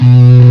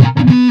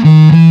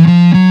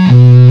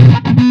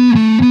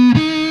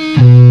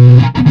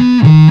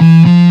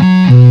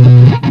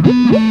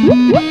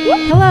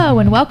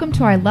Welcome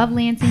to our Love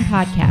Lansing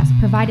podcast,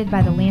 provided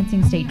by the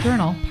Lansing State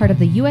Journal, part of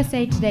the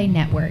USA Today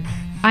Network.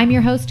 I'm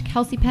your host,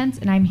 Kelsey Pence,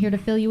 and I'm here to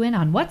fill you in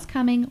on what's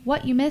coming,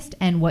 what you missed,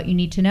 and what you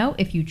need to know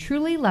if you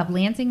truly love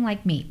Lansing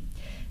like me.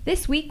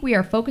 This week, we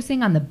are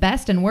focusing on the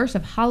best and worst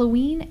of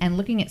Halloween and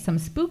looking at some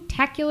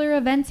spooktacular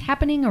events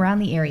happening around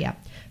the area.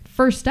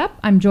 First up,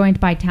 I'm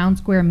joined by Town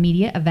Square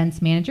Media Events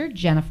Manager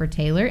Jennifer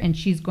Taylor, and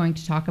she's going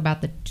to talk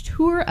about the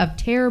Tour of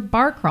Terror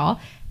Bar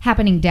Crawl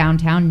happening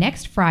downtown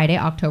next Friday,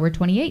 October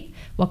 28th.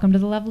 Welcome to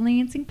the Love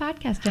Lansing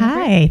podcast, Jennifer.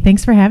 Hi,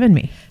 thanks for having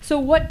me. So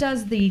what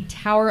does the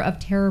Tower of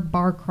Terror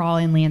Bar Crawl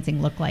in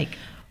Lansing look like?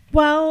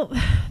 Well,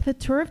 the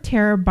Tour of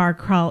Terror Bar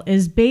Crawl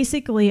is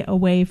basically a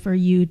way for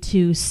you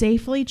to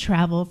safely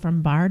travel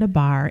from bar to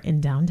bar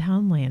in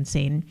downtown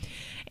Lansing,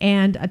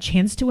 and a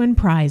chance to win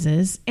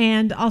prizes,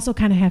 and also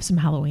kind of have some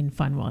Halloween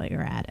fun while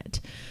you're at it.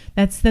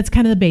 That's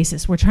kind of the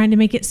basis. We're trying to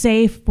make it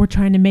safe. We're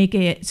trying to make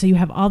it so you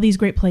have all these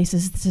great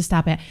places to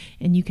stop at,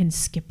 and you can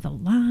skip the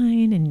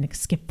line and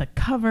skip the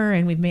cover,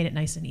 and we've made it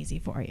nice and easy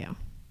for you.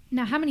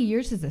 Now, how many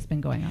years has this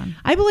been going on?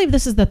 I believe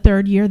this is the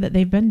third year that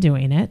they've been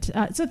doing it.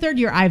 It's the third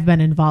year I've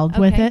been involved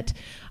with it.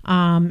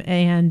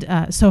 And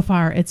so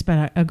far, it's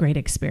been a great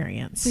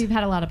experience. So you've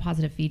had a lot of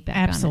positive feedback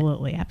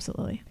Absolutely, on it.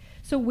 Absolutely.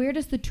 So where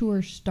does the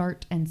tour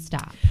start and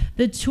stop?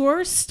 The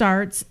tour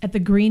starts at the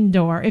Green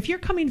Door. If you're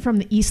coming from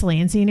the East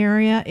Lansing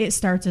area, it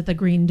starts at the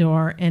Green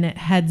Door and it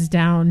heads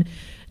down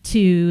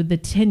to the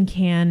Tin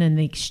Can and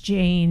the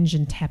Exchange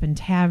and Tappan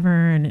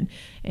Tavern,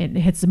 and it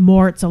hits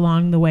Mort's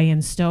along the way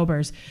in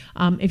Stobers.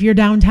 If you're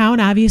downtown,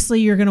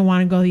 obviously you're going to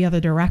want to go the other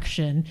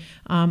direction.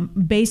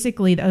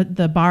 Basically,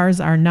 the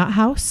bars are Nut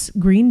House,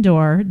 Green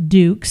Door,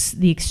 Duke's,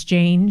 the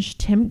Exchange,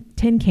 Tin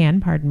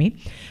Can,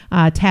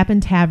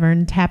 Tappan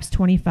Tavern, Taps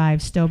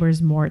 25,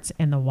 Stobers, Mort's,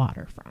 and the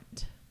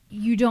Waterfront.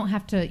 You don't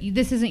have to,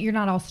 you're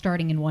not all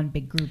starting in one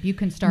big group. You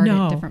can start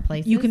at different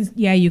places. You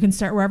can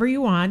start wherever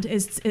you want.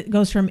 It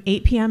goes from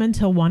 8 p.m.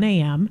 until 1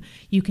 a.m.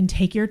 You can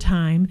take your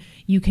time.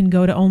 You can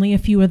go to only a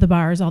few of the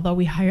bars, although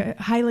we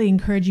highly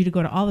encourage you to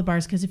go to all the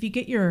bars, because if you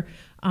get your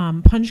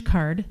punch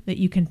card that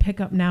you can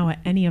pick up now at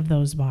any of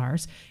those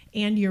bars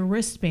and your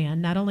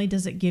wristband, not only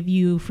does it give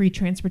you free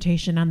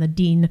transportation on the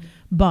Dean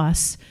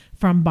bus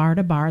from bar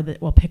to bar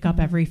that will pick up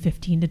every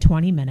 15 to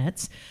 20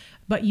 minutes,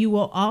 but you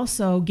will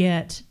also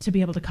get to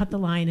be able to cut the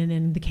line. And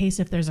in the case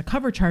if there's a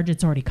cover charge,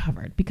 it's already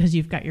covered because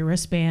you've got your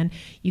wristband.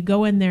 You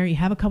go in there, you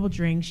have a couple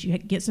drinks, you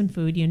get some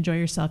food, you enjoy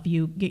yourself,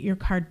 you get your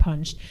card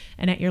punched,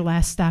 and at your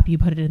last stop, you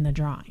put it in the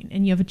drawing.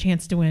 And you have a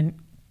chance to win,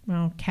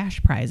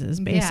 cash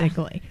prizes,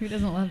 basically. Yeah. Who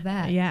doesn't love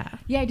that? Yeah.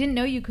 Yeah, I didn't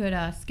know you could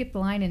skip the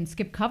line and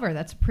skip cover.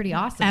 That's pretty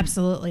awesome.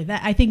 Absolutely.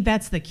 I think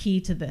that's the key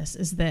to this,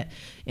 is that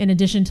in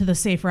addition to the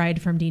safe ride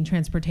from Dean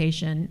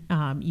Transportation,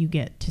 you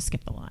get to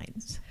skip the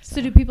lines.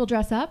 So do people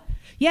dress up?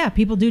 Yeah,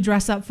 people do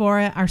dress up for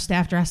it. Our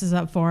staff dresses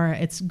up for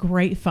it. It's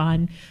great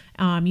fun.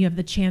 You have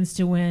the chance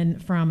to win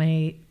from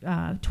a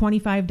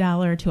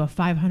 $25 to a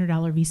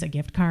 $500 Visa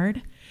gift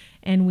card.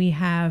 And we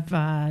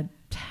have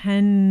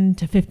 10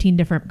 to 15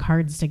 different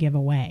cards to give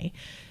away.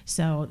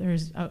 So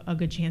there's a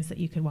good chance that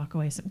you could walk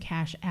away with some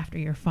cash after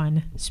your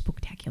fun,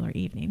 spooktacular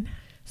evening.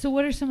 So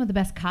what are some of the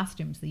best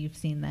costumes that you've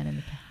seen then in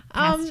the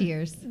past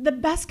years? The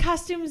best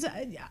costumes,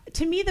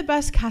 to me, the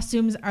best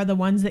costumes are the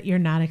ones that you're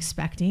not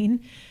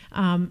expecting.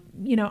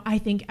 I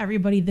think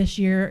everybody this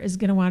year is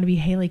going to want to be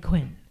Harley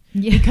Quinn.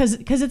 Yeah.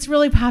 Because it's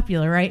really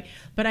popular, right?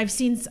 But I've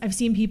seen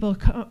people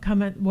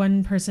come at,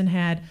 one person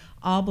had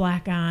all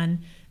black on.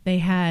 They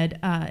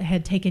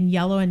had taken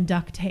yellow and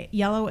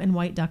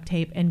white duct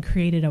tape and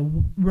created a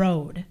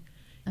road,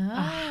 a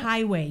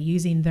highway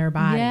using their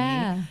body,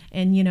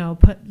 and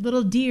put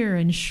little deer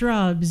and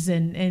shrubs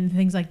and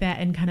things like that,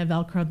 and kind of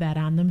Velcroed that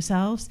on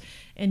themselves.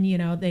 And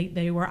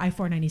they were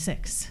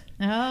I-496.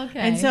 Oh, okay.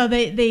 And so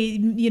they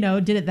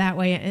did it that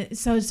way.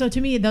 So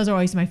to me, those are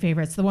always my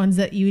favorites. The ones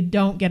that you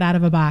don't get out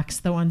of a box,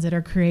 the ones that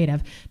are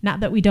creative. Not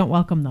that we don't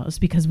welcome those,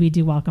 because we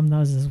do welcome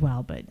those as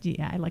well. But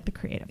yeah, I like the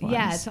creative ones.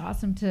 Yeah, it's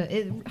awesome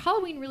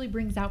Halloween really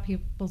brings out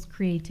people's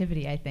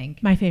creativity, I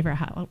think. My favorite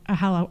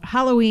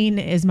Halloween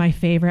is my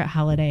favorite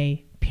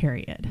holiday,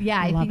 period.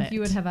 Yeah, I think you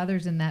would have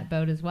others in that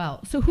boat as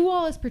well. So who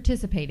all is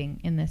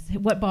participating in this?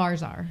 What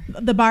bars are?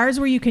 The bars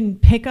where you can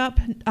pick up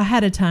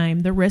ahead of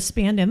time the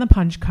wristband and the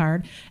punch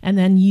card, and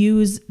then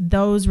use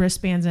those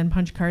wristbands and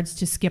punch cards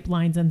to skip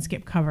lines and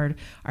skip covered,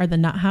 are the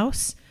Nut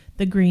House,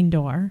 the Green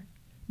Door,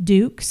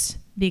 Duke's,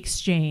 the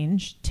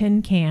Exchange,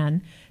 Tin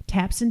Can,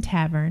 Taps and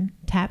Tavern,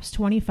 Taps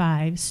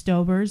 25,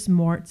 Stobers,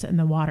 Mort's, and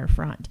the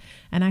Waterfront.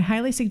 And I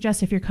highly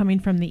suggest, if you're coming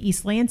from the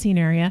East Lansing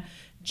area,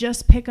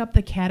 just pick up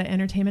the Cata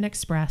Entertainment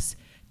Express,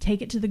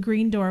 take it to the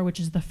Green Door, which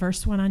is the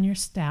first one on your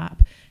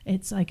stop.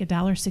 It's like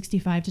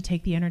 $1.65 to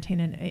take the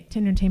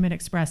Entertainment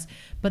Express.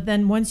 But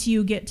then once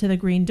you get to the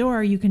Green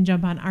Door, you can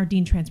jump on our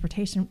Dean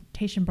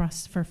Transportation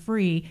bus for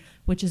free,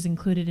 which is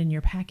included in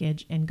your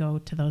package, and go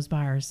to those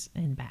bars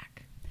and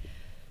back.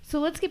 So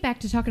let's get back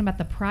to talking about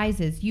the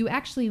prizes. You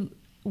actually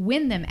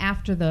win them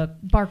after the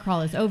bar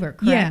crawl is over,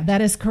 correct? Yeah,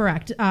 that is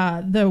correct.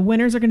 The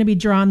winners are going to be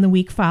drawn the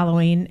week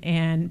following,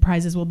 and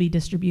prizes will be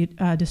distributed.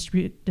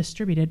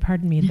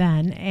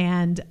 Then,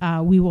 and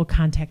we will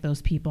contact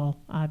those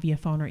people via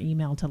phone or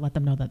email to let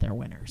them know that they're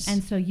winners.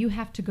 And so you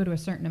have to go to a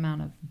certain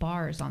amount of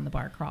bars on the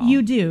bar crawl.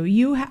 You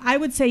do. I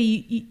would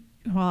say.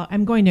 Well,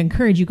 I'm going to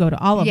encourage you to go to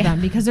all of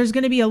them because there's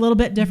going to be a little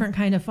bit different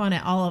kind of fun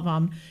at all of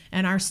them,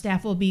 and our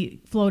staff will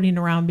be floating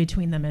around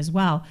between them as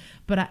well.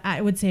 But I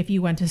would say if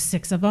you went to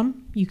 6 of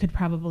them, you could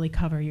probably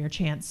cover your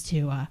chance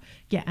to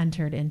get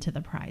entered into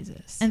the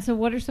prizes. And so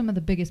what are some of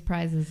the biggest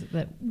prizes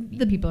that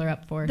the people are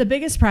up for? The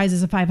biggest prize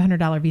is a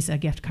 $500 Visa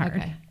gift card.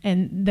 Okay.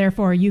 And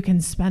therefore you can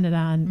spend it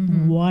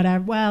on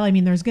whatever. Well, I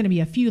mean, there's going to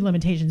be a few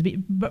limitations,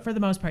 but for the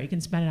most part, you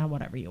can spend it on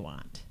whatever you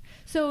want.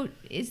 So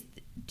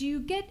do you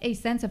get a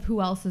sense of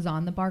who else is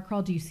on the bar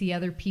crawl? Do you see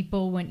other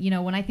people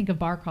when I think of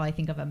bar crawl, I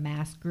think of a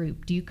mass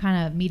group. Do you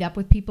kind of meet up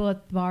with people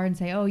at the bar and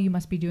say, oh, you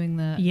must be doing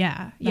the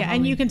Yeah. Halloween?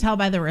 And you can tell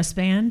by the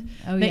wristband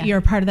that you're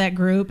a part of that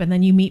group, and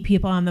then you meet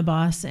people on the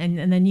bus,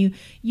 and then you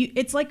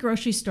it's like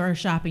grocery store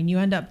shopping. You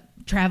end up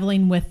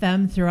traveling with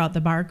them throughout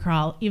the bar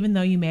crawl, even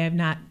though you may have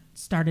not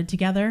started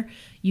together.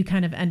 You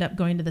kind of end up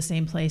going to the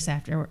same place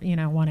after,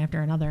 one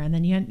after another, and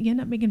then you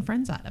end up making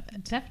friends out of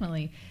it.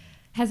 Definitely.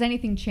 Has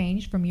anything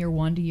changed from year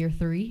 1 to year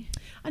 3?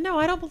 No,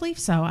 I don't believe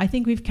so. I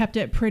think we've kept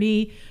it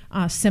pretty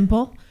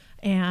simple,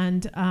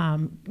 and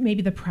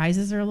maybe the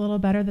prizes are a little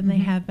better than they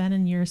have been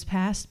in years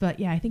past. But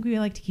yeah, I think we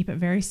like to keep it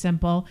very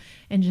simple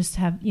and just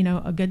have,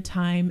 a good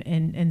time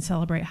and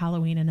celebrate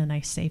Halloween in a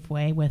nice, safe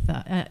way with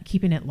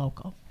keeping it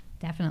local.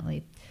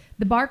 Definitely.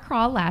 The bar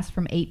crawl lasts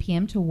from 8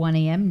 p.m. to 1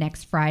 a.m.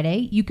 next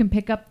Friday. You can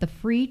pick up the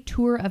free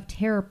Tour of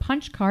Terror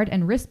punch card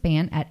and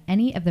wristband at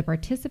any of the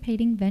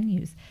participating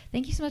venues.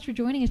 Thank you so much for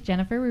joining us,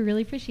 Jennifer. We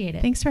really appreciate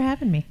it. Thanks for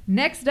having me.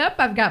 Next up,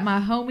 I've got my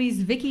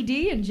homies Vicky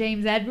D and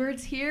James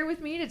Edwards here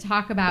with me to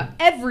talk about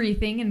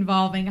everything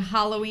involving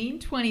Halloween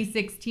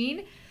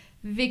 2016.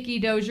 Vicky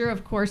Dozier,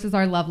 of course, is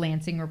our Love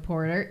Lansing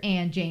reporter,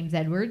 and James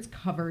Edwards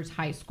covers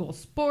high school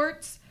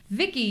sports.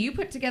 Vicky, you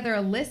put together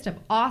a list of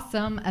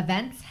awesome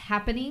events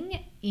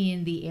happening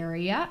in the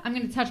area. I'm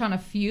going to touch on a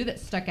few that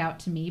stuck out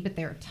to me, but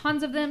there are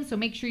tons of them, so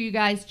make sure you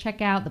guys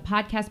check out the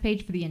podcast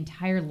page for the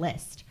entire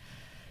list.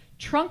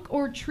 Trunk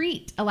or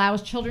Treat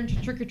allows children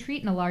to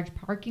trick-or-treat in a large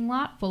parking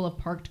lot full of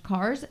parked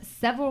cars.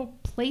 Several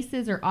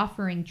places are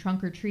offering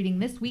trunk-or-treating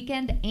this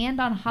weekend and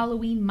on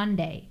Halloween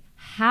Monday.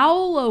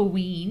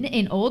 Halloween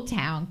in Old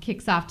Town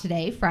kicks off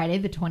today, Friday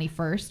the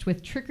 21st,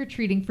 with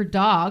trick-or-treating for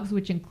dogs,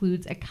 which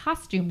includes a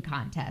costume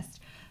contest.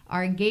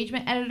 Our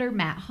engagement editor,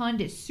 Matt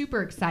Hund, is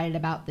super excited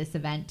about this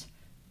event.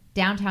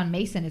 Downtown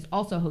Mason is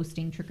also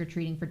hosting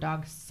trick-or-treating for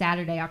dogs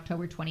Saturday,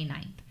 October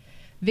 29th.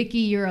 Vicky,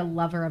 you're a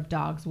lover of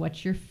dogs.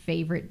 What's your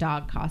favorite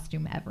dog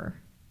costume ever?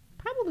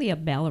 Probably a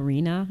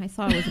ballerina. I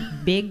saw it was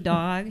a big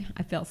dog.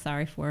 I felt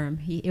sorry for him.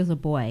 It was a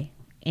boy,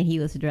 and he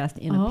was dressed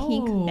in a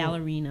pink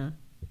ballerina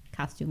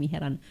costume. He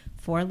had on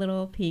 4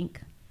 little pink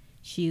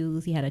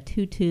shoes. He had a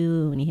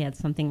tutu, and he had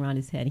something around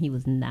his head. He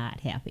was not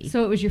happy.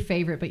 So it was your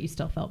favorite, but you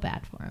still felt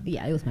bad for him.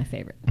 Yeah, it was my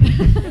favorite.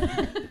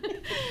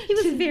 He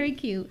was very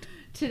cute.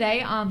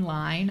 Today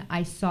online,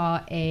 I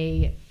saw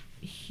a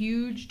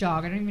huge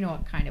dog. I don't even know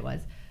what kind it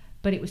was,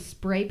 but it was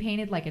spray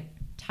painted like a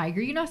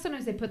tiger. You know,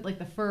 sometimes they put like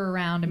the fur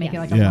around to make it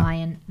like a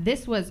lion.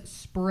 This was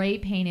spray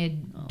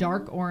painted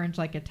dark orange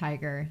like a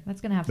tiger.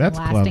 That's going to have some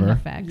lasting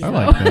effects. I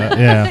like that.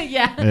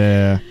 Yeah.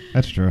 Yeah,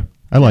 that's true.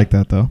 I like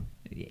that though.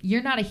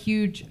 You're not a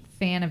huge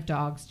fan of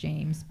dogs,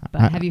 James,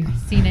 but have you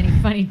seen any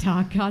funny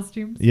dog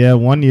costumes? Yeah,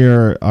 one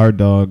year our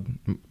dog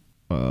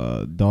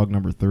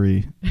number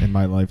 3 in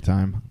my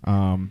lifetime,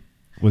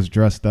 was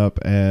dressed up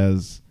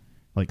as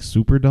like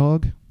Super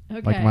Dog.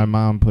 Okay. Like my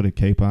mom put a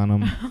cape on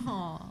him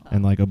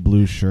and like a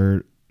blue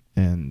shirt,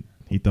 and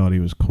he thought he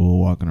was cool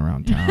walking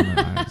around town.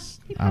 And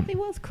He probably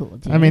was cool,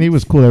 James. I mean, he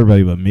was cool to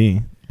everybody but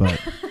me, but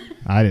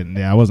I didn't.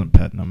 Yeah, I wasn't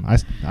petting him. I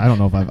don't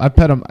know if I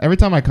pet him every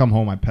time I come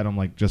home. I pet him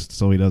like just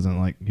so he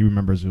doesn't he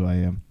remembers who I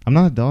am. I'm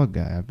not a dog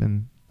guy.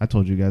 I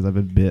told you guys I've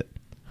been bit.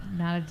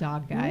 Not a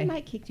dog guy. We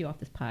might kick you off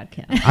this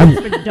podcast.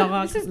 For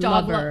dogs, this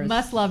is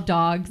must love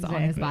dogs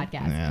on this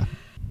podcast. Yeah.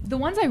 The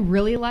ones I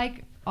really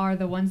like are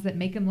the ones that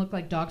make them look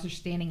like dogs are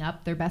standing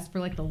up. They're best for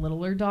like the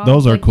littler dogs.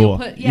 Those are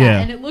cool.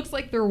 Yeah, and it looks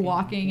like they're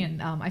walking.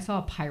 And I saw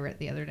a pirate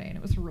the other day, and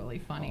it was really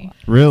funny.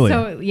 Really?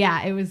 So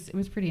yeah, it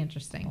was pretty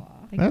interesting.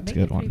 That's a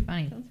good one. Pretty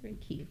funny. Sounds very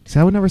cute. See,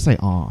 I would never say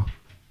aw.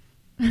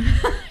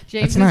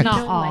 James is not not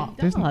cute. aw. Like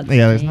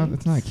dogs,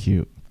 It's not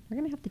cute. We're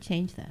gonna have to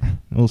change that.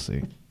 We'll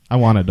see. I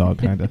want a dog,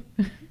 kind of.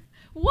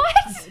 What?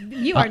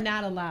 You are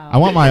not allowed. I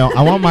want my. If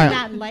you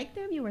not like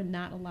them, you are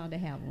not allowed to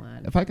have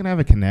one. If I can have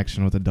a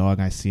connection with a dog,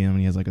 I see him and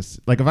he has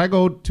like if I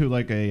go to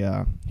like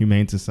a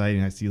humane society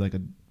and I see like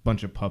a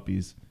bunch of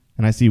puppies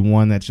and I see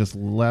one that's just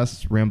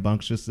less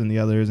rambunctious than the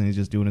others and he's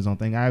just doing his own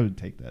thing, I would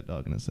take that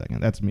dog in a second.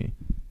 That's me.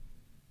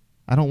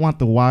 I don't want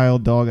the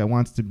wild dog that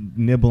wants to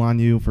nibble on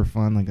you for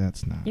fun. Like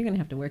that's not. You're gonna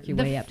have to work your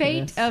way up to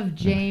this. The fate of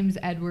James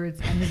Edwards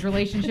and his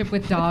relationship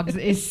with dogs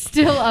is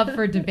still up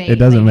for debate. It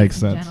doesn't make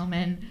ladies and sense.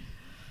 Gentlemen.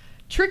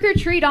 Trick or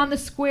Treat on the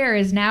Square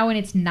is now in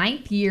its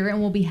 9th year and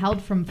will be held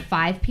from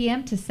 5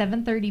 p.m. to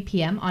 7:30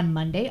 p.m. on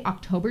Monday,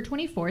 October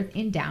 24th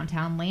in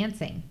downtown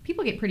Lansing.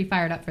 People get pretty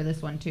fired up for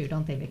this one too,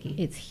 don't they, Vicki?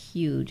 It's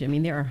huge. I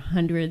mean, there are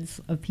hundreds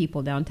of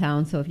people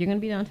downtown. So if you're going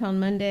to be downtown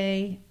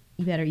Monday,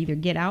 you better either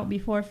get out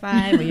before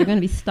 5 or you're going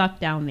to be stuck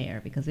down there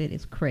because it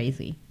is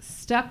crazy.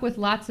 Stuck with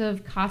lots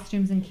of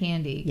costumes and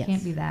candy. Yes.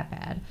 Can't be that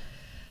bad.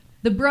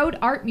 The Broad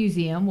Art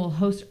Museum will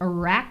host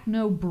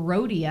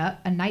Arachnobrodia,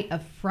 a night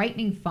of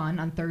frightening fun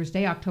on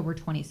Thursday, October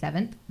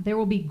 27th. There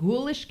will be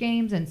ghoulish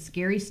games and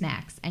scary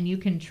snacks, and you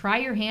can try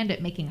your hand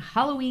at making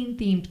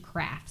Halloween-themed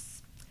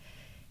crafts.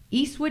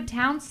 Eastwood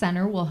Town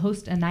Center will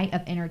host a night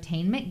of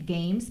entertainment,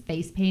 games,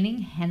 face painting,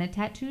 henna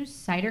tattoos,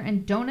 cider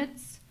and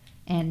donuts,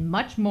 and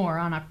much more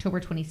on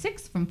October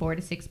 26th from 4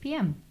 to 6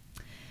 p.m.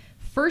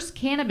 First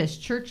Cannabis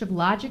Church of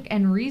Logic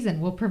and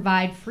Reason will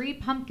provide free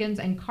pumpkins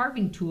and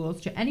carving tools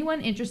to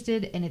anyone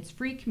interested in its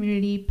free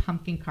community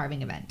pumpkin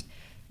carving event.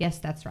 Yes,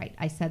 that's right.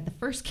 I said the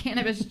First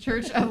Cannabis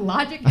Church of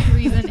Logic and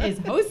Reason is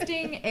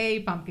hosting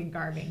a pumpkin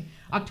carving.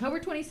 October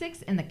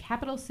 26th in the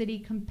Capital City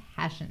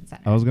Compassion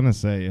Center. I was going to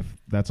say, if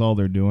that's all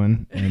they're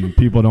doing and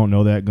people don't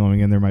know that going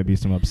in, there might be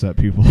some upset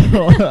people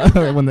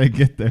when they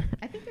get there.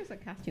 I think there's a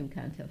costume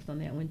contest on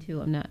that one,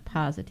 too. I'm not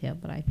positive,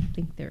 but I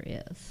think there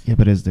is. Yeah,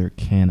 but is there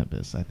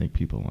cannabis? I think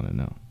people want to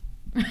know.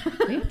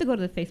 You have to go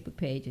to the Facebook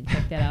page and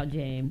check that out,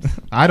 James.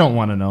 I don't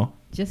want to know.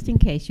 Just in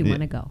case you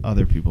want to go.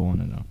 Other people want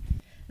to know.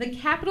 The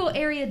Capital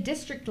Area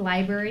District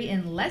Library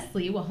in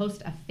Leslie will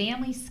host a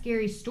Family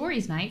Scary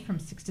Stories Night from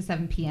 6 to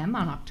 7 p.m.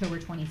 on October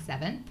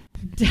 27th.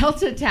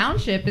 Delta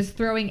Township is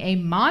throwing a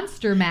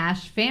Monster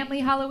Mash family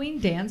Halloween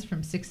dance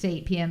from 6 to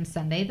 8 p.m.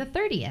 Sunday the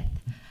 30th.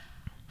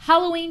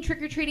 Halloween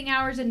trick-or-treating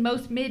hours in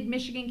most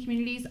mid-Michigan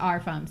communities are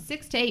from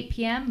 6 to 8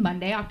 p.m.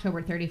 Monday,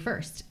 October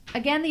 31st.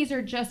 Again, these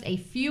are just a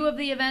few of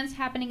the events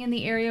happening in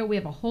the area. We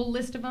have a whole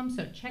list of them,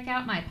 so check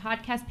out my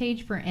podcast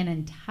page for an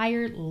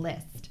entire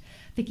list.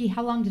 Vicki,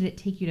 how long did it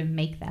take you to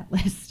make that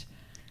list?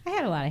 I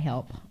had a lot of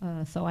help,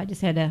 so I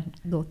just had to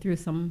go through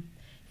some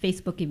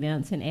Facebook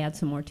events and add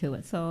some more to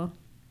it. So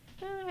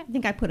I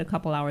think I put a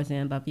couple hours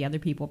in, but the other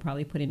people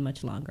probably put in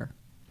much longer.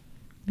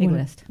 Big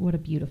list. What a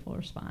beautiful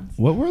response.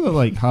 What were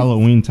the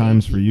Halloween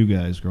times for you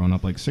guys growing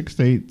up? 6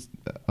 to 8?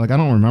 I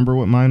don't remember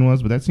what mine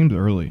was, but that seems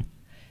early.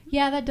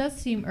 Yeah, that does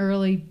seem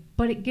early,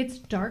 but it gets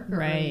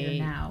darker earlier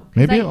now.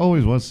 Maybe it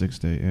always was 6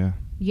 to 8, yeah.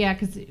 Yeah,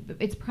 because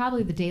it's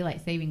probably the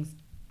daylight savings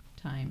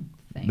time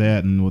thing.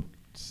 That and with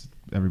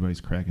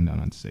everybody's cracking down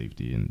on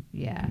safety and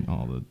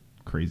all the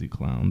crazy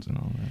clowns and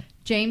all that.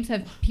 James,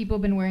 have people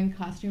been wearing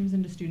costumes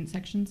into student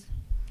sections?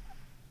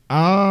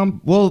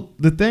 Well,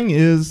 the thing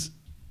is,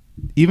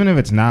 even if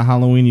it's not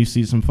Halloween, you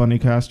see some funny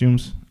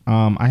costumes.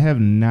 I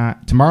have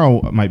not.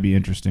 Tomorrow might be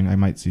interesting. I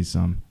might see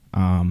some.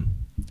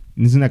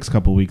 These next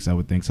couple weeks, I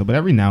would think so. But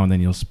every now and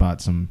then, you'll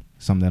spot some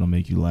that'll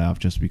make you laugh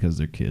just because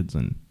they're kids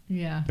and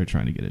they're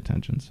trying to get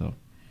attention. So,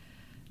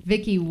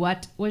 Vicki,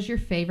 what was your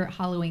favorite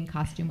Halloween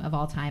costume of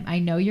all time? I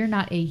know you're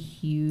not a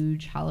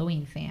huge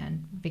Halloween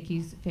fan.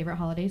 Vicki's favorite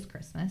holiday is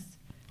Christmas.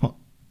 Well,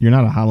 you're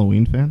not a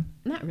Halloween fan?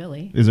 Not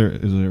really. Is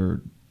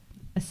there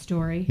a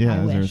story?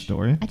 Yeah, is there a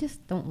story? I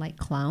just don't like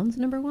clowns,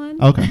 number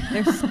one. Okay.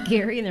 They're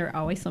scary and there are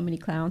always so many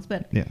clowns.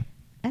 But yeah.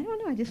 I don't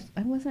know.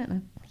 I wasn't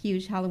a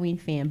huge Halloween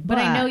fan. But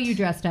I know you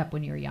dressed up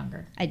when you were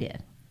younger. I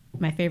did.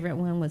 My favorite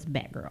one was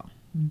Batgirl.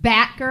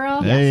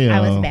 Batgirl? Yes,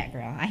 I was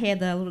Batgirl. I had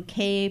the little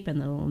cape and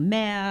the little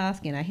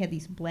mask, and I had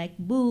these black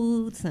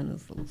boots and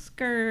this little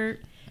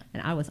skirt,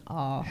 and I was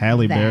all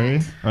Halle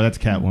Berry? Or that's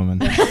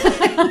Catwoman. I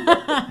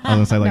was going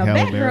to say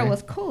Halle Berry. Batgirl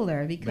was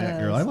cooler because...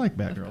 Batgirl, I like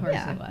Batgirl. Of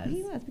course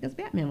he was, because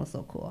Batman was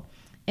so cool.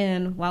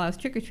 And while I was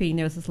trick-or-treating,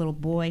 there was this little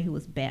boy who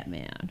was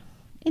Batman.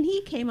 And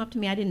he came up to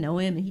me. I didn't know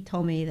him, and he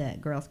told me that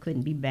girls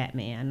couldn't be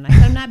Batman. And I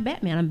said, I'm not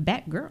Batman. I'm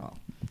Batgirl.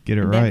 Get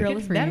it right. Batgirl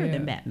is better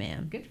than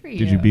Batman. Good for you.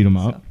 Did you beat him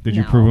up? Did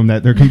you No. prove him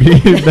that there can be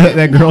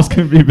that girls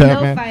can be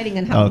Batman? No fighting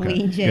in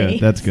Halloween, okay. James. Good.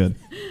 That's good.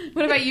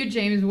 What about you,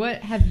 James? What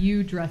have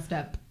you dressed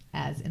up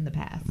as in the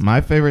past? My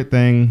favorite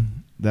thing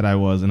that I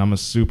was, and I'm a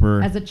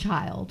super As a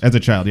child.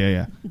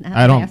 yeah. Not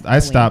I last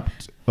Halloween.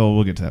 stopped. Oh,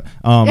 we'll get to that.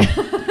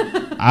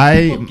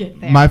 We'll get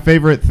there. My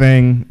favorite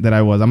thing that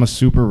I was, I'm a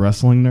super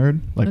wrestling nerd,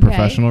 Okay.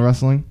 professional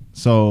wrestling.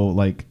 So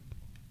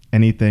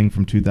anything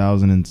from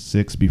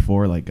 2006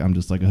 before, I'm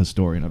just a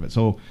historian of it.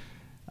 So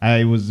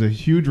I was a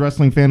huge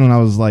wrestling fan when I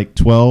was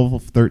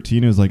 12,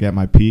 13. It was at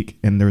my peak.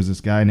 And there was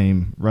this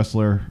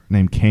wrestler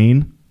named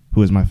Kane,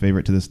 who is my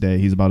favorite to this day.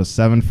 He's about a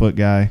 7-foot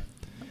guy.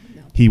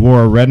 He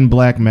wore a red and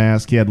black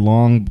mask. He had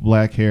long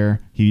black hair.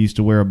 He used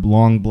to wear a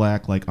long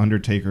black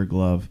Undertaker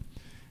glove.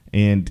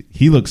 And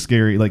he looked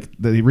scary.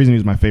 The reason he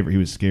was my favorite, he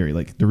was scary.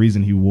 The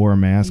reason he wore a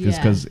mask is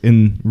because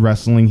in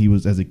wrestling,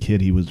 as a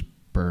kid, he was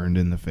burned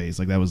in the face.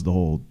 That was the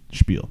whole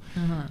spiel.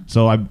 Uh-huh.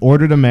 So I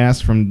ordered a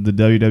mask from the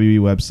WWE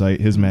website,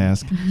 his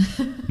mask.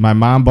 My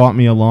mom bought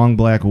me a long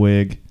black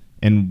wig,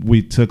 and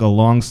we took a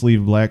long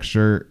sleeve black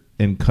shirt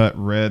and cut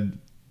red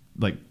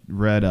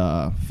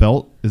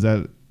felt. Is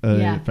that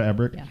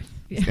fabric?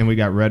 Yeah. And we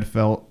got red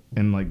felt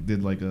and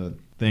did a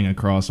thing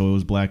across, so it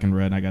was black and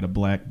red. And I got a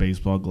black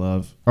baseball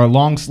glove or a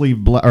long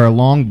sleeve or a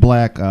long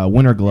black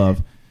winter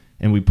glove,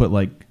 and we put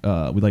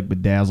we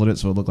bedazzled it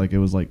so it looked like it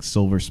was like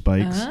silver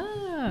spikes.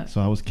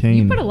 So I was Kane.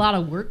 You put a lot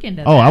of work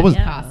into that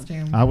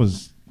costume.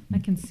 I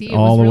can see it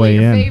all was the really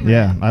way your in. favorite.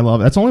 Yeah, I love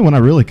it. That's the only one I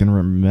really can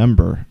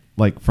remember.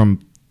 Like from,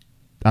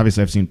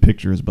 obviously I've seen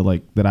pictures, but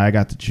like that I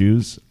got to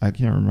choose. I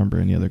can't remember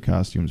any other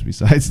costumes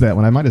besides that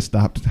one. I might have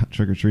stopped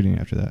trick or treating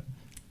after that.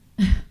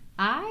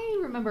 I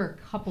remember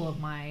a couple of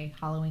my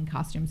Halloween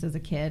costumes as a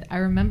kid. I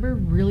remember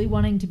really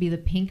wanting to be the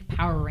pink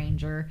Power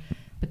Ranger,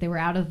 but they were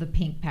out of the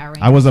pink Power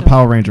Ranger. I was a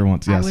Power Ranger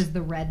once, yes. I was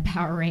the red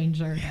Power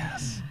Ranger.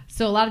 Yes.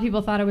 So a lot of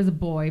people thought I was a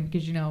boy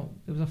because, it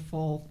was a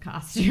full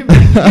costume. You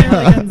really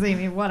couldn't see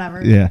me,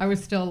 whatever. Yeah. I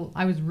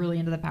was really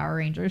into the Power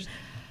Rangers.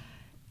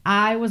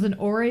 I was an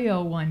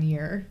Oreo one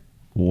year.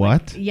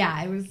 What?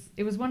 Yeah,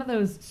 it was one of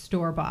those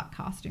store-bought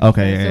costumes.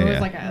 Okay, So yeah, it was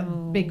like a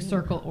big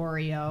circle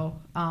Oreo.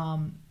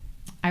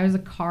 I was a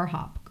car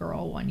hop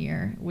girl one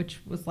year,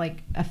 which was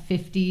like a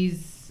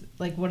 50s,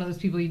 like one of those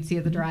people you'd see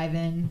at the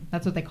drive-in.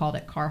 That's what they called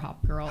it, car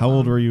hop girl. How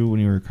old were you when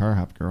you were a car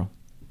hop girl?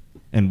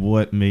 And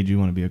what made you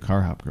want to be a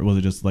car hop girl? Was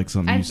it just like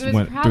something you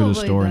went through the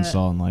store and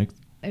saw and liked?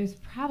 It was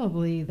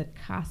probably the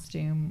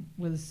costume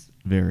was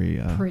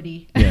very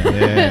pretty. Yeah.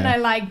 And I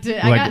liked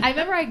it. I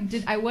remember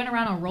I went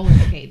around on roller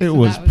skates. It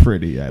was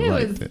pretty. I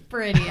liked it.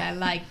 Pretty. I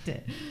liked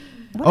it.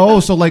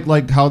 So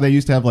like how they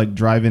used to have like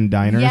drive-in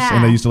diners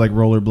and they used to like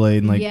rollerblade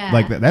and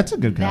like that. That's a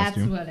good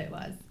costume. That's what it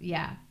was.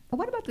 Yeah.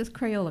 What about this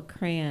Crayola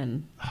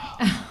crayon?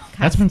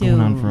 That's been going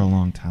on for a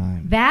long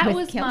time. That With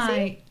was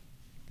Kelsey?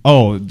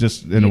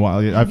 Just in a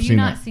while. I've seen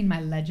that. Seen my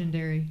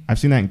legendary? I've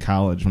seen that in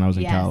college when I was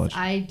in yes, college.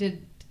 I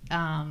did.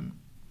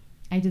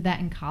 I did that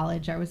in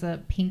college. I was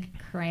a pink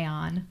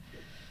crayon,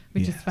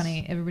 which is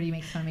funny. Everybody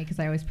makes fun of me because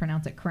I always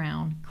pronounce it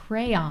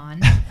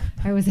crayon.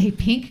 I was a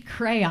pink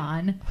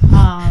crayon.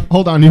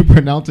 Hold on, you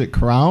pronounce it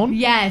crown?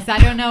 Yes, I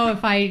don't know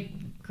if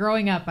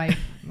growing up, I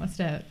must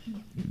have.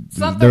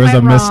 There was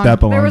a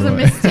misstep along the way. There was a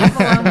misstep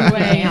along the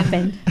way.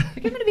 Happened.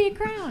 I'm going to be a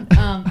crown.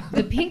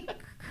 The pink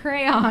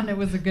crayon, it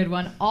was a good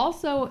one.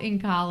 Also in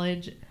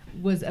college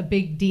was a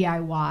big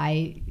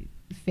DIY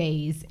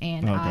phase,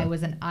 and I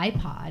was an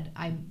iPod.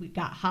 I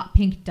got hot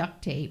pink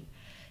duct tape,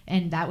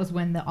 and that was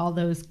when all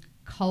those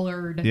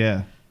colored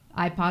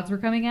iPods were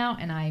coming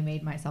out, and I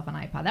made myself an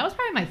iPod. That was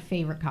probably my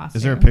favorite costume.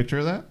 Is there a picture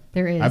of that?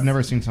 There is. I've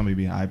never seen somebody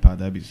be an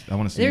iPod. I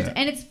want to see that.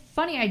 And it's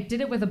funny, I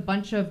did it with a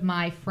bunch of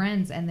my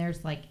friends, and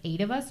there's like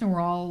 8 of us, and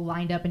we're all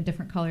lined up in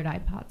different colored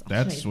iPods.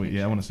 That's sweet.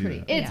 Yeah, I want to see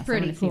that. It's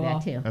pretty cool.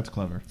 That too. That's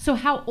clever. So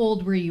how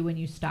old were you when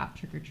you stopped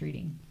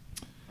trick-or-treating?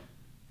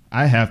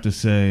 I have to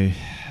say,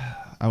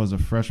 I was a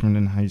freshman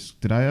in high school.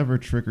 Did I ever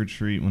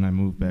trick-or-treat when I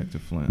moved back to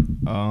Flint?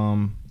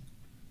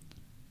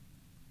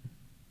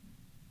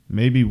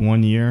 Maybe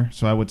 1 year.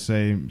 So I would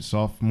say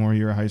sophomore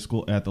year of high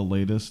school at the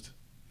latest.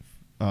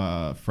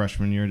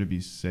 Freshman year to be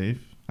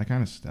safe. I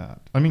kind of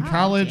stopped. I mean,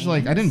 college, James.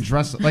 Like I didn't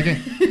dress like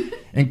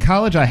in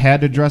college. I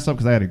had to dress up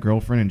because I had a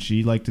girlfriend and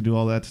she liked to do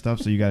all that stuff.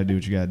 So you got to do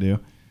what you got to do.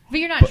 But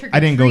you're not trick-or-treating. I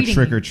didn't go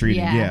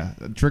trick-or-treating. Yeah.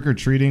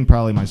 Trick-or-treating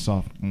probably my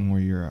sophomore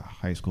year of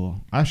high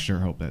school. I sure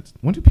hope that's...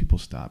 When do people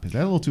stop? Is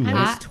that a little too late?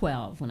 I was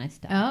 12 when I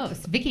stopped. Oh,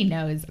 so Vicky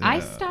knows. I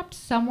stopped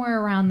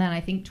somewhere around then,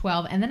 I think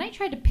 12. And then I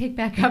tried to pick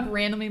back up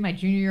randomly my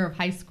junior year of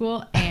high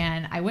school.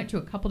 And I went to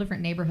a couple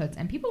different neighborhoods.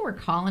 And people were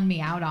calling me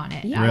out on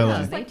it. Yeah,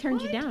 really? They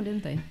turned you down,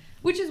 didn't they?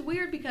 Which is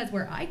weird because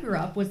where I grew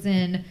up was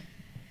in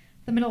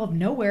the middle of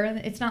nowhere. And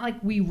it's not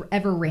like we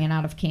ever ran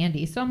out of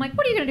candy. So I'm like,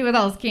 what are you going to do with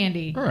all this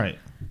candy? All right.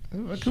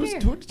 Sure.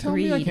 Tell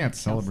me I can't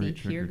celebrate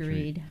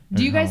trick-or-treat.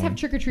 Do you guys have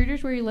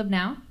trick-or-treaters where you live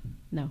now?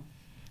 No.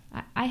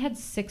 I had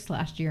 6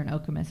 last year in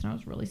Okemos, and I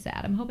was really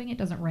sad. I'm hoping it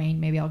doesn't rain.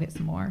 Maybe I'll get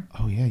some more.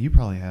 Oh, yeah. You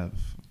probably have,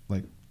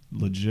 like,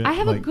 legit... I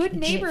have a good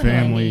neighborhood.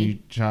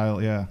 Family,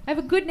 child, yeah. I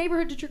have a good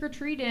neighborhood to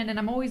trick-or-treat in, and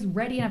I'm always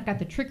ready, and I've got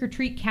the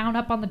trick-or-treat count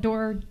up on the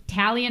door,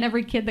 tallying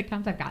every kid that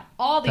comes. I've got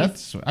all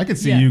these... I could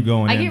see you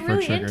going in get for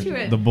really trick-or-treat.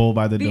 into it. The bull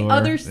by the door. The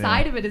other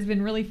side of it has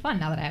been really fun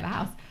now that I have a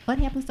house. What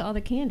happens to all the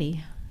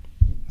candy?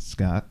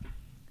 Scott.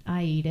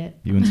 I eat it.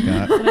 You and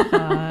Scott.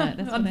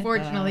 That's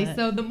Unfortunately.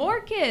 So the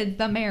more kids,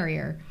 the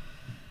merrier.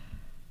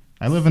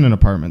 I live in an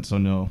apartment, so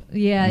no.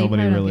 Yeah,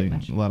 nobody really.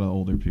 A lot of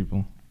older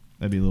people.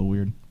 That'd be a little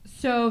weird.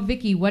 So,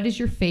 Vicky, what is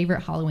your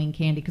favorite Halloween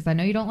candy? Because I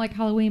know you don't like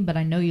Halloween, but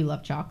I know you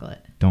love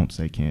chocolate. Don't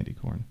say candy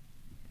corn.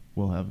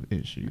 We'll have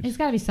issues. It's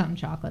got to be something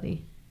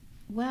chocolatey.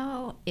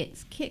 Well,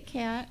 it's Kit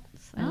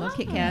Kats. I love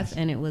Kit Kats,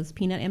 and it was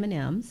peanut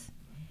M&Ms.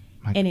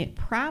 And it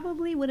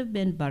probably would have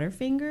been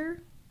Butterfinger.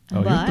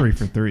 Oh, you're 3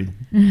 for 3.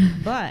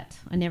 But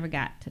I never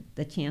got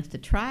the chance to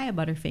try a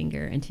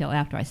Butterfinger until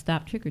after I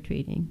stopped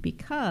trick-or-treating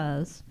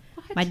because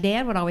my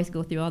dad would always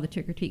go through all the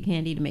trick-or-treat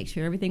candy to make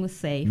sure everything was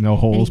safe. No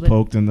holes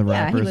poked in the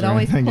wrappers. Yeah, he would or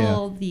always anything.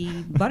 pull the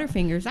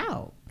Butterfingers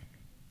out.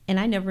 And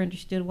I never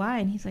understood why.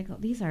 And he's like, oh,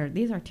 these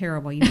are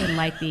terrible. You wouldn't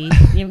like these.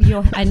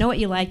 I know what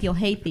you like. You'll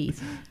hate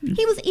these.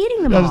 He was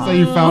eating them all. So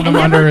you found them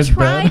under his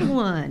bed. I tried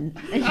one.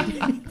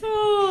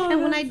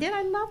 And when I did,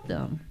 I loved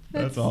them.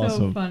 That's awesome.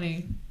 So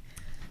funny.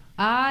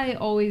 I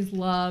always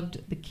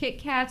loved the Kit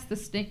Kats, the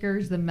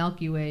Snickers, the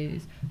Milky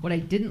Ways. What I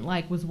didn't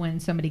like was when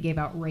somebody gave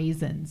out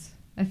raisins.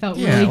 I felt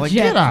really like,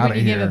 jet get outta when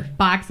you gave here. a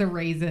box of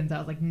raisins. I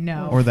was like,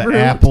 no. Or the fruit.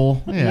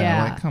 apple. Yeah,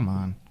 Yeah. like, come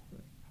on.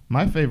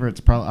 My favorite's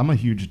probably, I'm a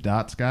huge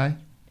Dots guy.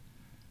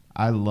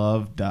 I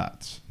love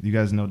Dots. You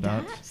guys know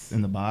Dots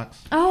in the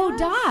box? Oh,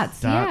 Dots.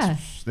 Dots.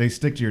 Yes. They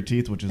stick to your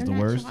teeth, which is They're the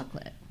not worst.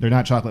 chocolate. They're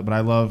not chocolate, but I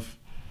love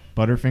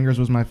Butterfingers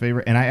was my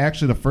favorite. And I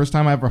actually, the first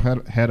time I ever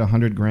had a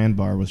 100 grand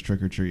bar was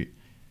Trick or Treat.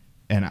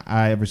 And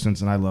ever since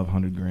then, I love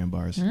 100 grand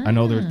bars. I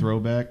know they're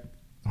throwback.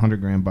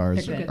 100 grand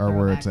bars They're good. are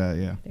where it's Throwback.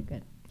 at, yeah. They're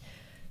good.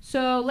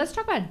 So let's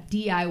talk about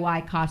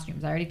DIY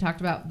costumes. I already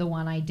talked about the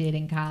one I did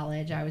in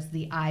college. I was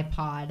the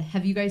iPod.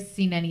 Have you guys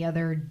seen any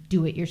other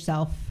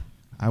do-it-yourself?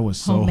 I was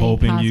so Homemade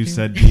hoping you costume.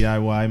 said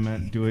DIY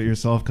meant do it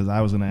yourself because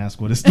I was going to ask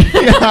what is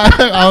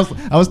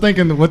DIY. I was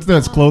thinking, what's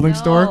this clothing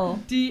store?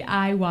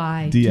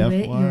 DIY. DFY Do or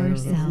it whatever. This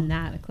is yourself.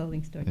 not a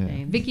clothing store, Yeah.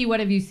 James. Vicky, what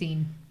have you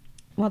seen?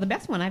 Well, the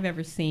best one I've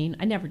ever seen,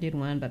 I never did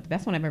one, but the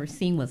best one I've ever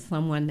seen was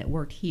someone that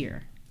worked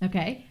here.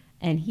 Okay.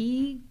 And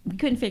we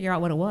couldn't figure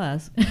out what it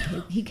was.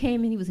 He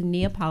came and he was a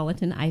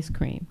Neapolitan ice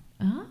cream.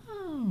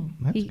 Oh.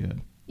 That's He-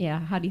 good. Yeah,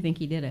 how do you think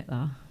he did it,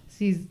 though?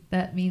 See,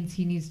 that means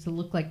he needs to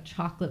look like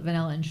chocolate,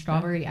 vanilla, and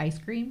strawberry ice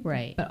cream.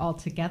 Right. But all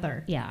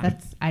together. Yeah.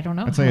 That's, I don't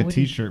know. I'd how say a would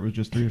he- T-shirt with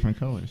just 3 different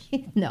colors.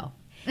 No.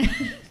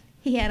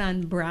 He had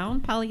on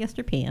brown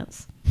polyester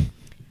pants.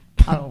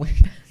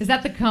 Is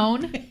that the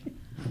cone?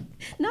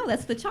 No,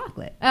 that's the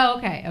chocolate. Oh,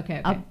 okay.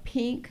 Okay. A Okay.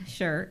 pink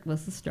shirt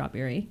was the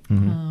strawberry.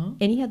 Oh.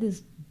 And he had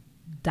this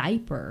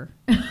diaper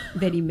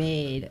that he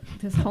made,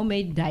 this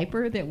homemade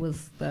diaper that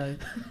was the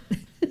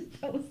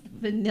that was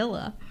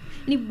vanilla.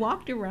 And he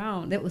walked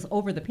around. That was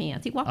over the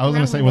pants. He walked I was around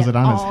gonna say, with was that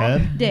it on his all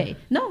head? Day.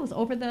 No, it was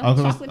over the Oh,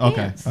 chocolate okay,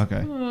 pants.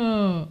 okay.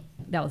 Oh.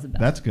 That was the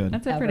best. That's good.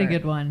 That's a pretty ever.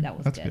 good one. That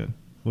was That's good.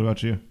 What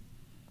about you?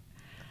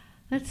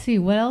 Let's see.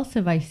 What else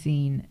have I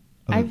seen?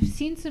 Other- I've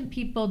seen some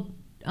people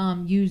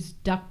use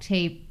duct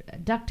tape.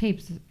 Duct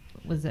tapes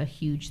was a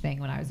huge thing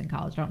when I was in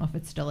college. I don't know if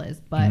it still is,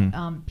 but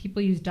Mhm.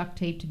 people use duct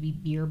tape to be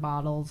beer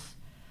bottles.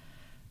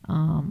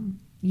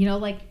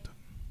 Like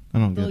I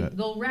don't get it.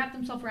 they'll wrap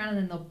themselves around and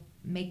then they'll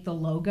make the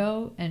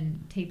logo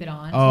and tape it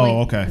on.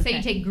 Oh, okay. Say you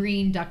Okay. take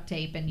green duct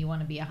tape and you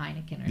want to be a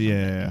Heineken or something.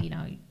 Yeah.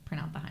 You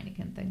print out the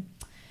Heineken thing.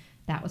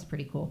 That was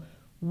pretty cool.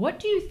 What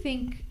do you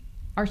think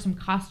are some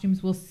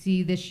costumes we'll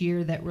see this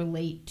year that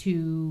relate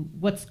to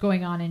what's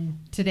going on in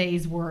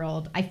today's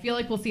world? I feel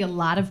like we'll see a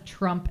lot of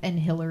Trump and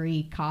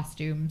Hillary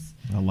costumes.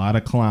 A lot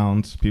of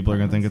clowns. People are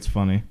going to think it's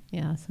funny.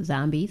 Yeah, so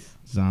zombies.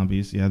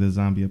 Zombies. Yeah, the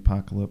zombie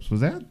apocalypse.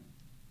 Was that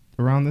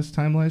around this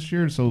time last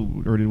year? Was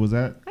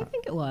that? I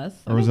think it was.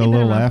 Or I was think it a they've been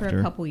little around after? for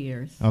a couple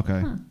years. Okay.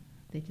 Huh.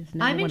 They just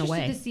never I'm went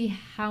interested away. to see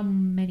how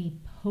many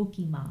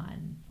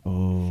Pokemon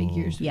Oh.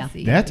 figures we Yeah.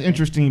 see. That's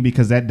interesting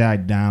because that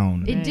died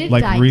down. It did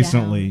like die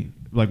recently. down.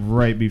 Like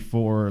right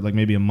before, like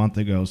maybe a month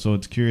ago. So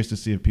it's curious to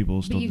see if people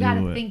will But still you do got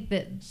to it. think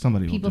that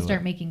Somebody will people do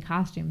start it. making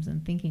costumes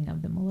and thinking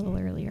of them a little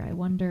earlier. I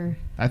wonder.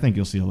 I think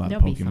you'll see a lot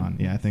There'll be of Pokemon. some.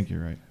 Yeah, I think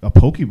you're right. A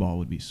Pokeball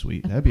would be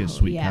sweet. That'd be a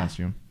sweet yeah.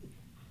 costume.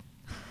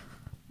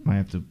 Might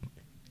have to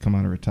come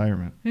out of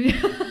retirement.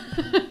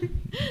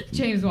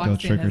 James Go walks in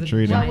trick or as a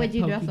treating. giant What would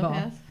you dress up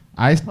Pokeball. as?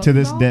 I to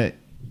this Pokeball? day,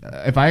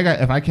 if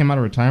I came out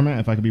of retirement,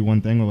 if I could be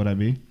one thing, what would I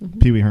be?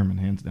 Pee Wee Herman,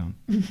 hands down.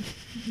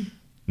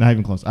 Not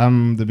even close.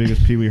 I'm the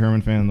biggest Pee Wee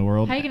Herman fan in the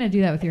world. How are you going to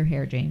do that with your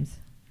hair, James?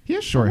 He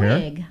has short hair.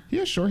 Wig. He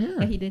has short hair.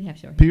 Yeah, he did have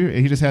short hair. Pee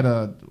Wee, he just had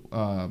a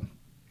like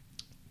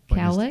his-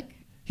 Cowlick?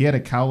 He had a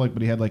cowlick,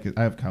 but he had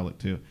I have cowlick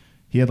too.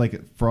 He had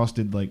like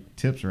frosted like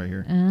tips right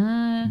here.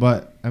 Uh,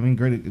 But I mean,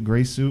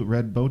 gray suit,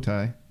 red bow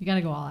tie. you got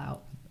to go all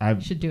out. I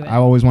should do it. I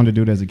always wanted to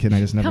do it as a kid. And I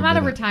just never Come out did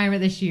of it.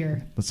 retirement this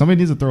year. But somebody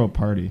needs to throw a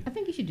party. I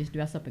think you should just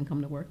dress up and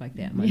come to work like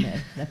that Monday,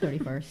 the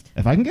 31st.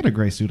 If I can get a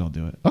gray suit, I'll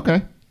do it.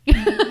 Okay.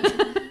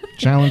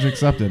 Challenge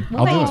accepted. We'll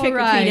I'll let do you it. trick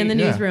or treat in the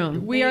Yeah.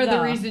 newsroom. We There are you the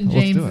go. reason Let's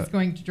James do is it.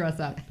 going to dress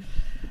up.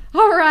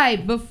 All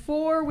right,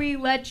 before we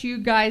let you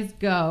guys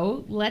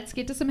go, let's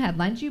get to some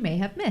headlines you may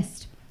have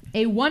missed.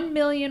 A 1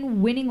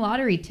 million winning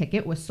lottery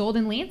ticket was sold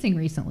in Lansing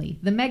recently.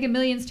 The Mega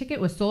Millions ticket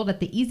was sold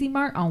at the Easy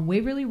Mart on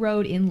Waverly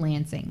Road in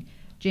Lansing.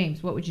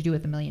 James, what would you do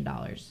with $1 million?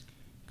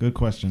 Good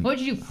question. What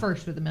would you do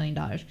first with $1 million?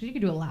 Because you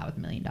could do a lot with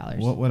 $1 million.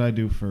 What would I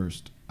do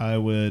first? I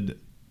would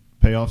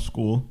pay off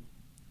school.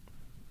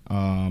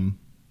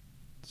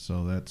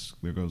 So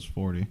there goes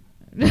 40.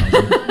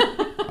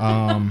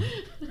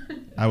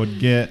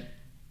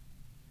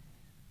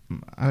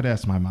 I would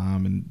ask my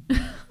mom and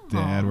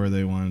dad where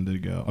they wanted to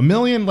go. $1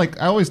 million,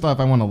 like I always thought if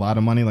I won a lot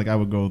of money, like I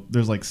would go.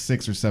 There's like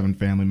 6 or 7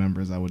 family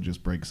members I would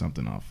just break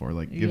something off for,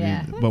 like give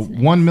Yeah. you. But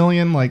 $1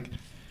 million, like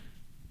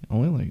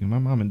only like my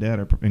mom and dad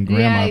and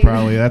grandma Yeah.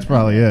 probably. That's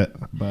probably it.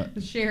 But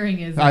The sharing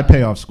is. I'd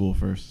pay off school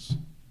first.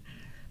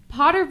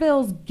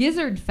 Potterville's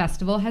Gizzard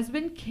Festival has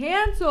been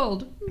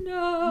canceled.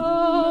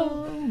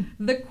 No.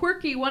 The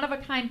quirky,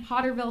 one-of-a-kind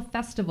Potterville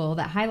festival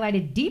that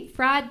highlighted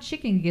deep-fried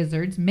chicken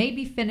gizzards may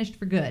be finished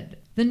for good.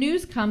 The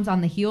news comes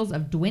on the heels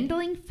of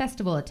dwindling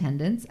festival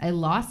attendance, a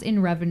loss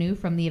in revenue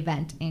from the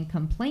event, and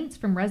complaints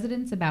from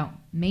residents about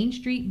Main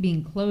Street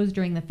being closed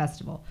during the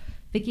festival.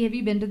 Vicki, have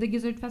you been to the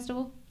Gizzard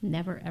Festival?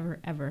 Never, ever,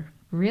 ever.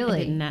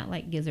 Really? I did not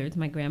like gizzards.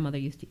 My grandmother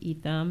used to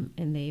eat them,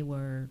 and they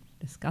were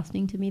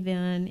disgusting to me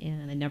then,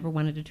 and I never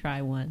wanted to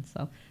try one.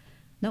 So,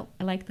 nope,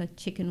 I like the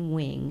chicken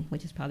wing,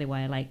 which is probably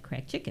why I like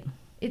cracked chicken.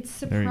 It's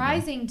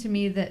surprising to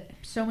me that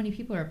so many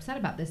people are upset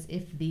about this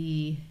if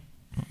the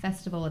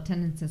festival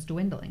attendance is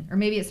dwindling. Or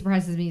maybe it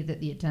surprises me that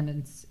the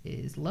attendance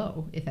is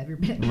low if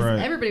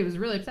everybody was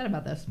really upset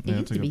about this. It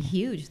used to be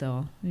huge,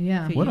 though.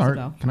 Yeah. What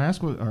are, can I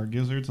ask what are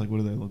gizzards? Like, what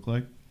do they look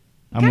like?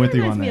 I'm with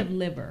you on that. It reminds me of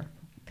liver,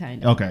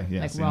 kind of. Okay,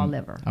 yeah. Like raw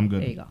liver. I'm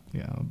good. There you go.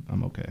 Yeah,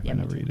 I'm okay. Yeah, I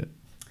never eat it.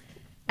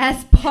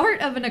 As part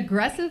of an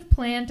aggressive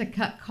plan to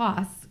cut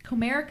costs,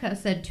 Comerica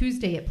said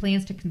Tuesday it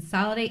plans to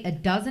consolidate a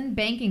dozen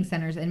banking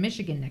centers in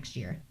Michigan next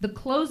year. The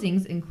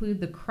closings include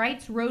the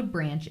Kreitz Road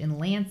branch in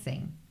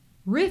Lansing.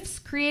 Rifts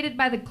created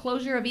by the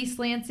closure of East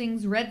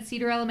Lansing's Red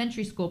Cedar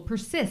Elementary School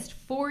persist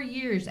 4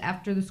 years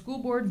after the school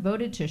board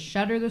voted to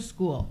shutter the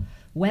school.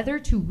 Whether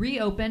to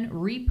reopen,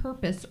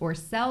 repurpose, or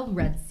sell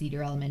Red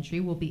Cedar Elementary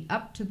will be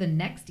up to the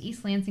next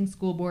East Lansing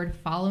School Board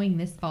following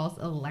this fall's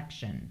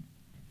election.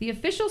 The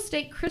official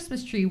state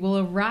Christmas tree will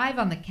arrive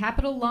on the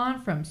Capitol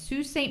lawn from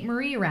Sault Ste.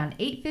 Marie around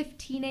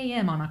 8:15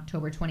 a.m. on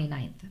October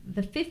 29th.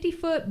 The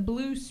 50-foot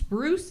blue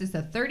spruce is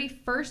the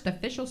 31st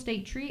official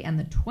state tree and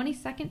the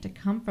 22nd to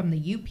come from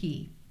the UP.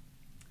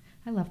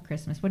 I love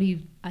Christmas. What do you...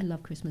 I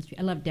love Christmas tree.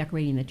 I love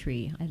decorating the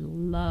tree. I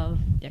love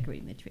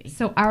decorating the tree.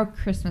 So our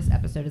Christmas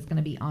episode is going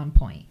to be on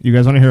point. You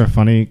guys want to hear a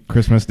funny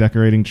Christmas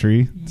decorating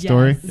tree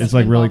story? It's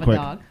like really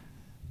quick.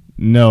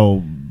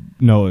 No.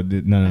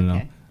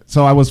 Okay.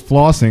 So I was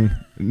flossing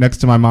next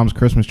to my mom's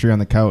Christmas tree on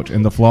the couch,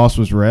 and the floss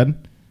was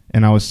red,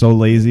 and I was so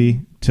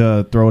lazy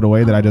to throw it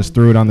away that I just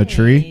threw it on the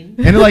tree,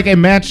 and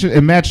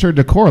it matched her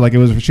decor. Like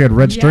she had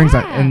red strings,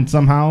 and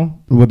somehow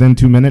within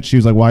 2 minutes she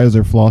was like, "Why is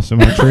there floss in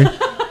my tree?"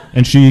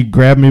 And she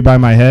grabbed me by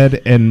my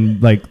head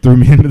and like threw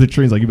me into the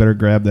tree. She's like, "You better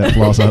grab that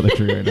floss out of the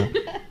tree right now."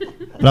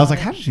 But I was like,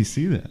 "How did she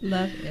see that?"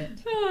 Love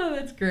it. Oh,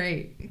 that's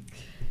great.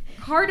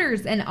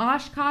 Carter's and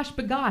Oshkosh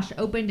Bagosh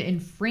opened in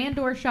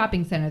Frandor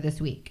Shopping Center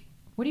this week.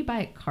 What do you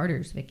buy at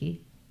Carter's,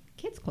 Vicki?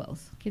 Kids'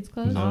 clothes. Kids'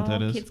 clothes? Is that what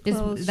that is? Kids'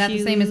 clothes, Is that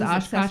the same as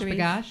Oshkosh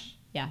Bagosh?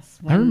 Yes.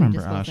 I remember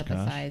just goes up a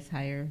Oshkosh. size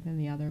higher than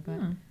the other, but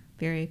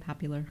very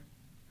popular.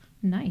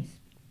 Nice.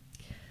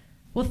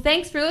 Well,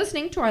 thanks for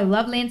listening to our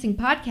Love Lansing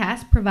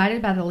podcast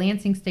provided by the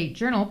Lansing State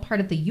Journal, part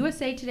of the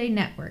USA Today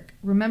Network.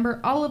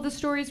 Remember, all of the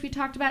stories we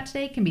talked about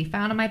today can be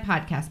found on my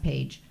podcast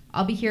page.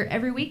 I'll be here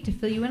every week to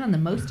fill you in on the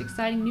most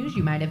exciting news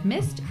you might have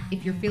missed.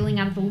 If you're feeling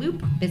out of the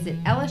loop, visit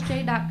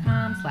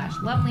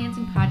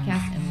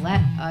lsj.com/lovelansingpodcast and let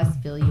us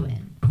fill you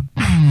in.